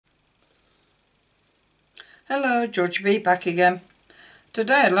Hello, George B back again.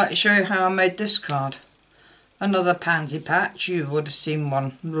 Today I'd like to show you how I made this card. Another Pansy Patch. You would have seen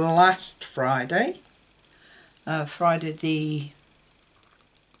one last Friday. Friday the...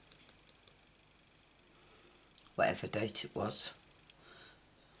 whatever date it was.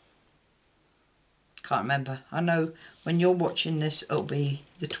 Can't remember. I know when you're watching this it'll be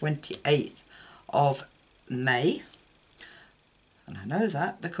the 28th of May. And I know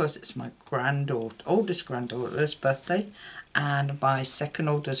that because it's my oldest granddaughter's birthday and my second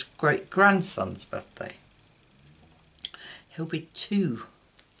oldest great-grandson's birthday. He'll be 2.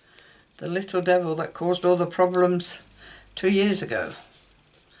 The little devil that caused all the problems 2 years ago.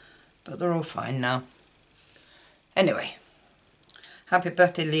 But they're all fine now. Anyway, happy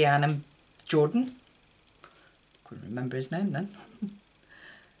birthday Leanne and Jordan. Couldn't remember his name then.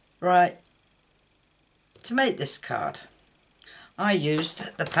 Right, to make this card I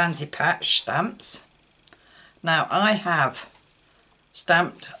used the Pansy Patch stamps. Now I have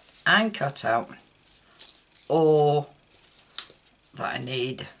stamped and cut out all that I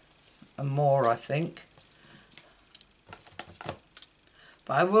need and more, I think,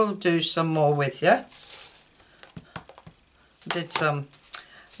 but I will do some more with you. I did some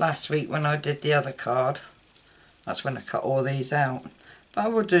last week when I did the other card. That's when I cut all these out, but I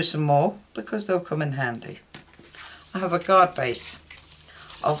will do some more because they'll come in handy. I have a guard base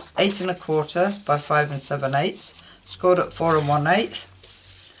of 8 1/4 by 5 7/8, scored at 4 1/8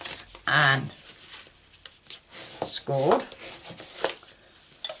 and scored.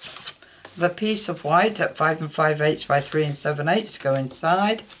 The piece of white at 5 5/8 by 3 7/8 to go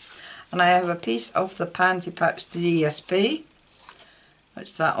inside, and I have a piece of the Pansy Patch DSP.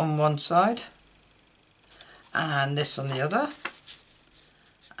 It's that on one side and this on the other,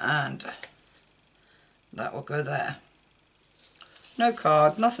 and that will go there. No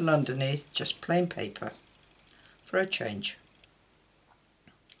card, nothing underneath, just plain paper for a change.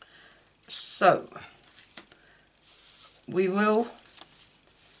 So we will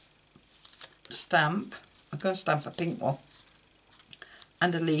stamp. I'm going to stamp a pink one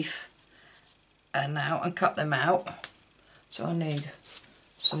and a leaf now and cut them out. So I need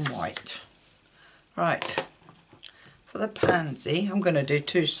some white. Right, for the pansy I'm going to do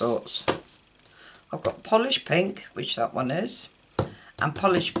 2 sorts. I've got polished pink, which that one is, and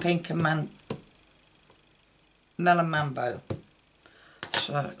polished pink and melon mambo.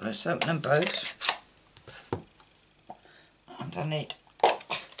 So let's open them both. And I need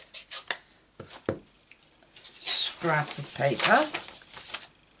scrap of paper.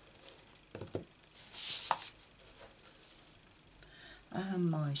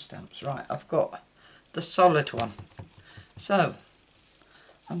 And my stamps. Right, I've got the solid one. So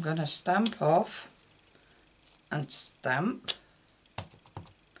I'm going to stamp off and stamp,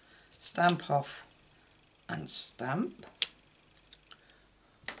 stamp off and stamp,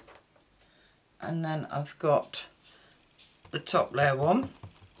 and then I've got the top layer one,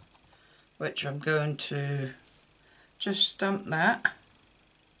 which I'm going to just stamp that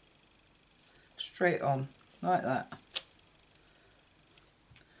straight on like that.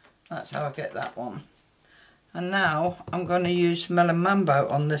 That's how I get that one. And now I'm going to use melon mambo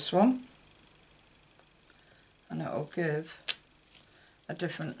on this one, and it will give a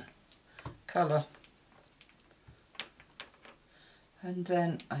different colour. And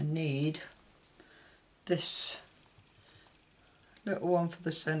then I need this little one for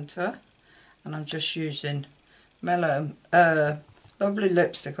the centre, and I'm just using lovely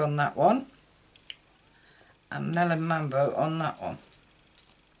lipstick on that one and melon mambo on that one.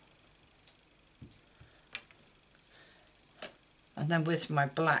 And then with my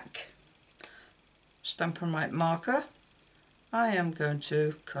black Stampin' Up marker, I am going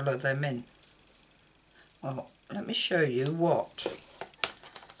to colour them in. Well, let me show you what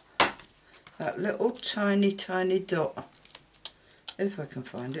that little tiny dot, if I can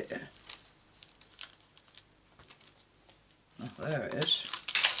find it. Oh, there it is.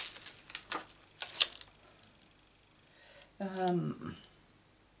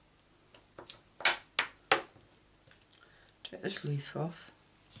 Take this leaf off.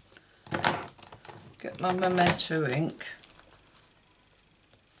 Get my Memento ink.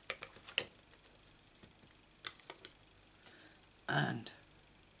 And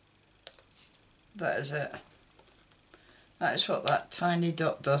that is it. That is what that tiny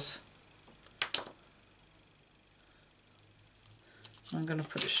dot does. I'm going to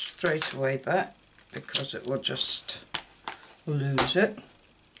put it straight away back because it will just lose it.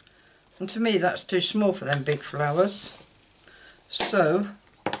 And to me that's too small for them big flowers. So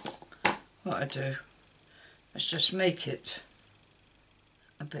what I do is just make it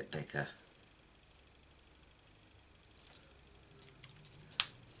a bit bigger.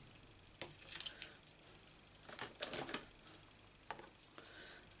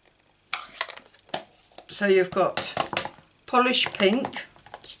 so you've got polished pink,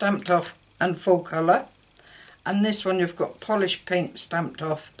 stamped off and full colour. And this one you've got polished pink, stamped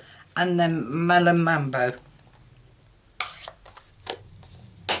off, and then melon mambo.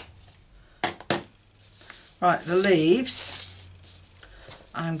 Right, the leaves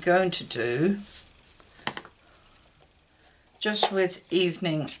I'm going to do just with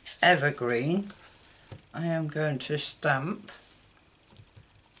Evening Evergreen. I am going to stamp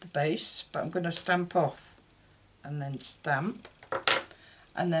the base, but I'm going to stamp off and then stamp,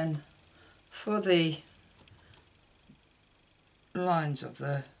 and then for the lines of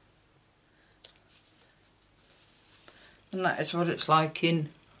the, and that is what it's like in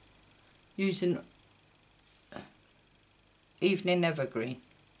using Evening Evergreen.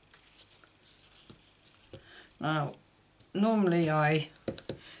 Now normally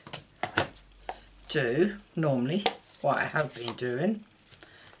what I have been doing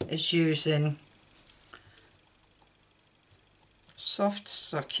is using Soft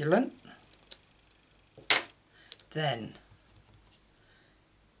Succulent, then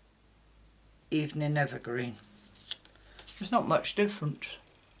Evening Evergreen. There's not much difference.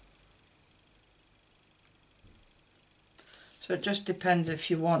 So it just depends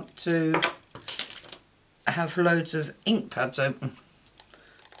if you want to have loads of ink pads open.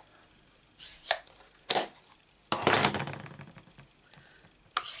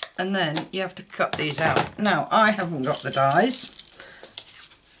 And then you have to cut these out. Now I haven't got the dies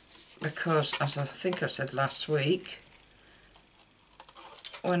because, as I think I said last week,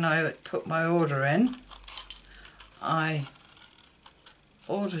 when I put my order in, I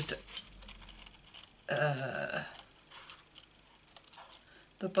ordered the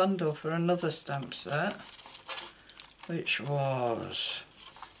bundle for another stamp set, which was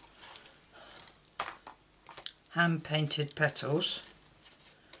hand painted petals,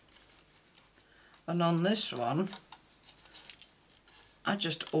 and on this one I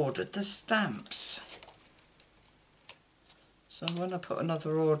just ordered the stamps. So when I put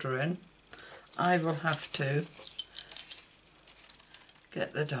another order in, I will have to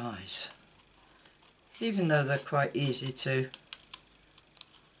get the dies, even though they're quite easy to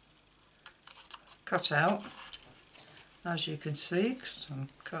cut out, as you can see, because I'm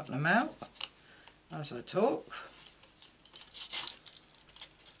cutting them out as I talk.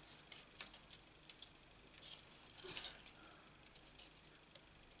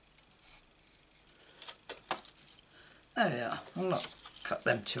 There we are. I'll not cut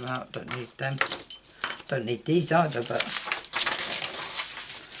them two out, don't need them. Don't need these either, but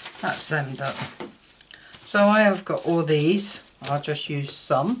that's them done. So I have got all these. I'll just use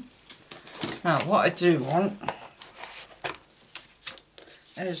some. Now what I do want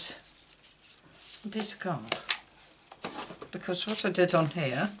is a piece of card, because what I did on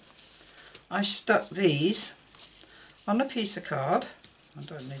here, I stuck these on a piece of card. I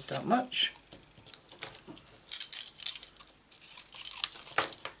don't need that much.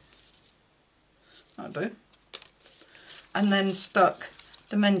 I do. And then stuck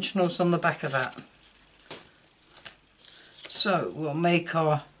dimensionals on the back of that. So we'll make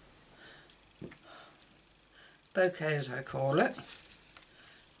our bouquet, as I call it,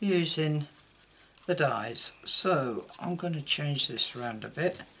 using the dies. So I'm going to change this around a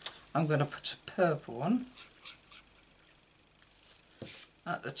bit. I'm going to put a purple one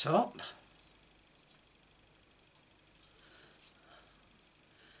at the top,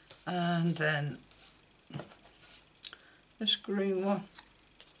 and then this green one.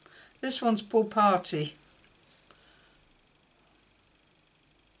 This one's Pool Party.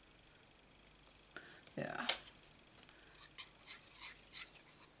 Yeah.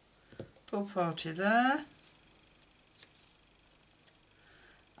 Pool Party there.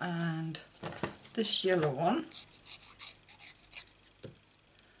 And this yellow one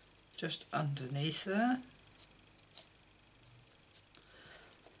just underneath there.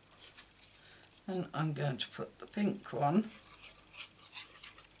 And I'm going to put the pink one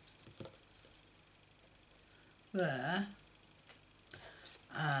there,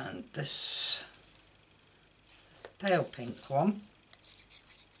 and this pale pink one,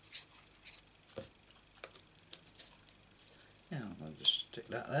 yeah, I'll just stick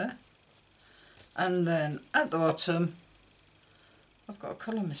that there, and then at the bottom I've got a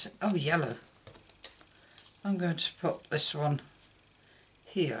colour missing, oh, yellow. I'm going to put this one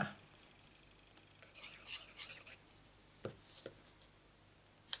here.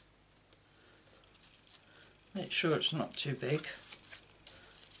 Make sure it's not too big.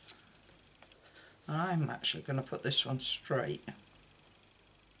 I'm actually going to put this one straight.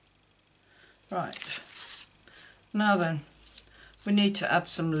 Right, now then, we need to add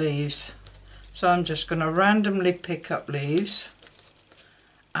some leaves. So I'm just going to randomly pick up leaves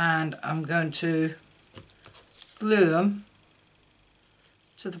and I'm going to glue them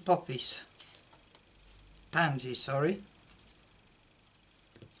to the poppies. Pansies, sorry.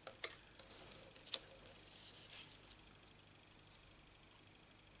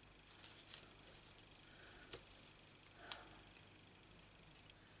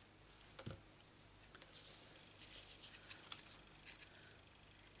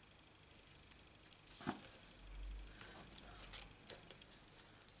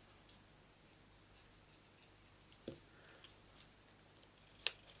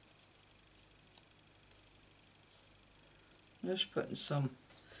 Just putting some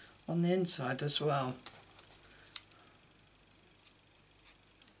on the inside as well.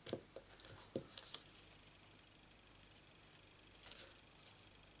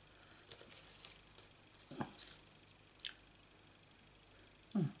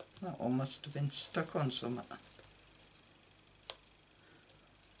 That one must have been stuck on something.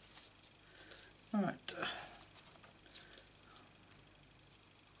 Right.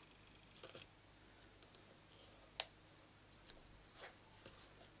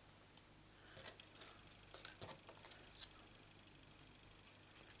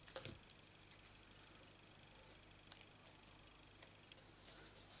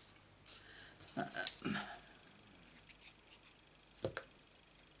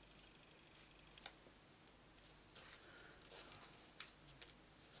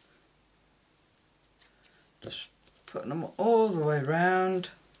 Just putting them all the way round.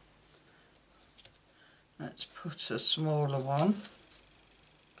 Let's put a smaller one.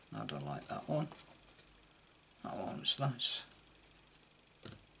 I don't like that one. That one's nice.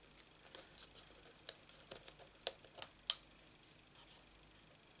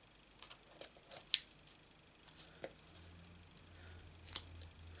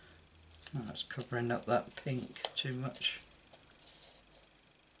 Oh, that's covering up that pink too much.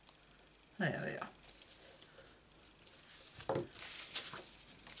 There we are.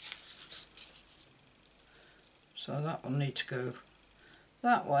 So that will need to go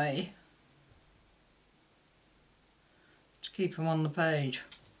that way to keep them on the page.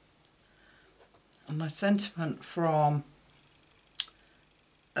 And my sentiment from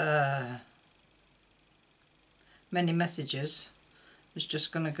many messages is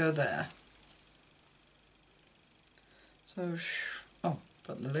just going to go there. So, oh,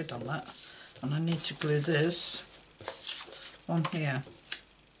 put the lid on that. And I need to glue this on here.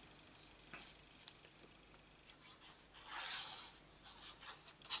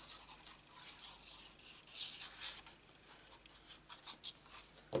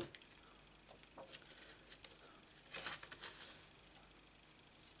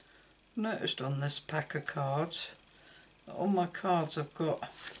 Noticed on this pack of cards that all my cards have got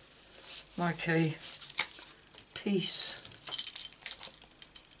like a piece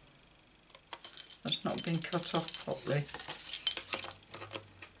that's not been cut off properly.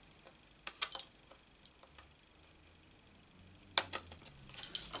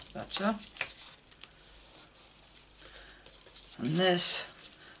 Better. And this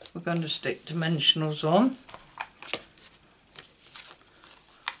we're going to stick dimensionals on.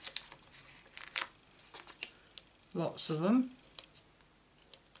 Lots of them.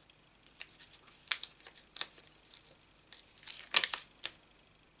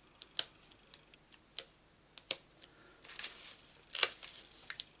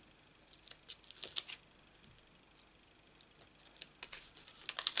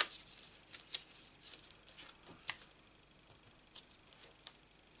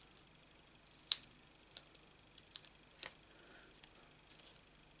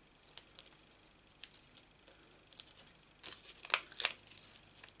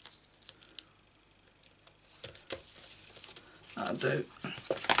 That'll do.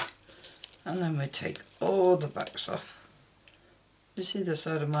 And then we take all the backs off. You see the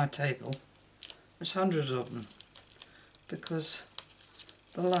side of my table? There's hundreds of them because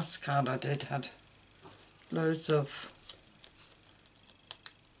the last card I did had loads of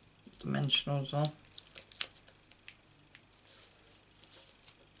dimensionals on.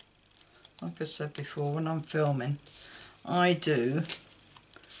 Like I said before, when I'm filming, I do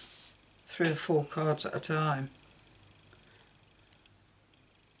 3 or 4 cards at a time.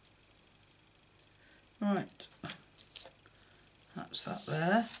 Right, that's that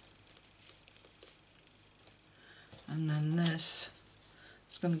there. And then this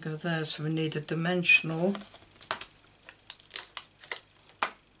is going to go there, so we need a dimensional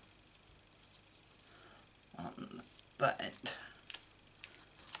on that end.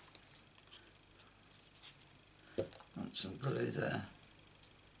 And some glue there.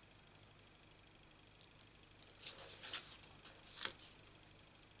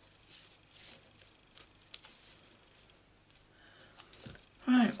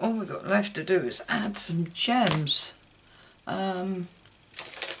 Right, all we've got left to do is add some gems. Added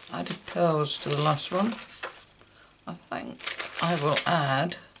pearls to the last one. I think I will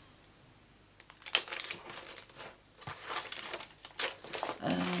add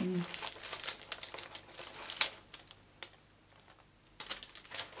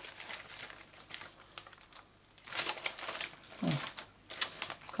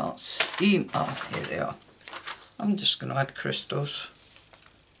can't see. Oh, here they are. I'm just going to add crystals.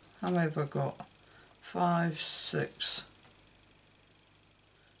 How many have I got? 5, 6,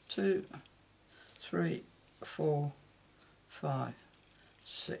 2, 3, 4, 5,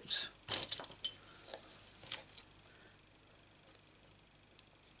 6.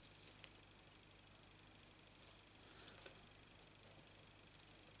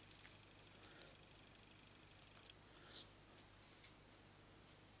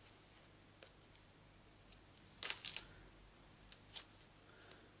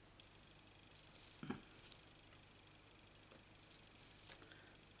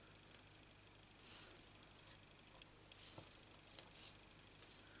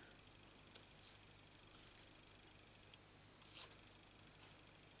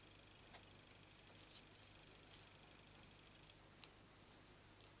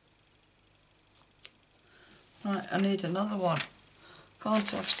 Right, I need another one. Can't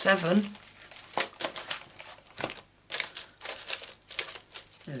have 7.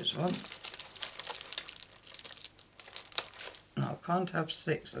 Here's one. No, I can't have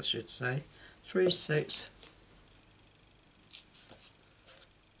 6, I should say. 3, 6.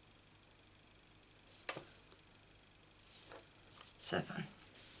 7.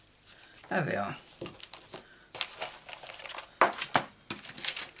 There we are.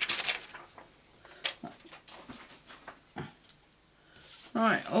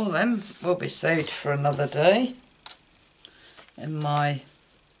 Right, all them will be saved for another day in my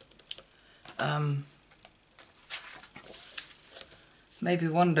maybe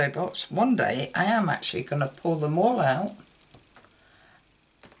one day box. One day I am actually going to pull them all out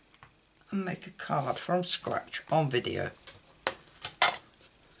and make a card from scratch on video,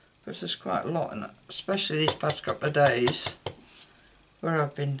 because there's quite a lot in it, especially these past couple of days where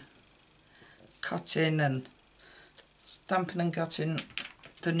I've been cutting and stamping and cutting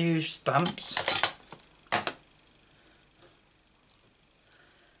the new stamps.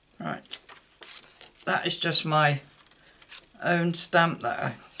 Right, that is just my own stamp that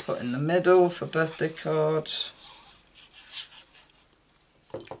I put in the middle for birthday cards.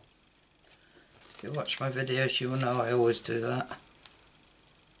 If you watch my videos you will know I always do that.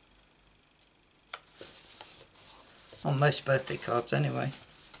 On most birthday cards anyway.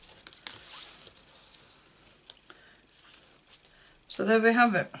 So there we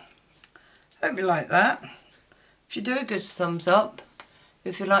have it. Hope you like that. If you do, give us a thumbs up.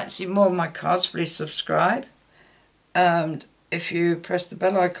 If you'd like to see more of my cards, please subscribe. And if you press the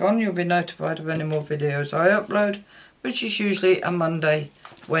bell icon, you'll be notified of any more videos I upload, which is usually a Monday,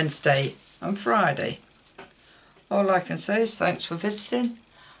 Wednesday and Friday. All I can say is thanks for visiting,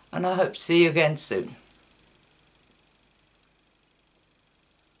 and I hope to see you again soon.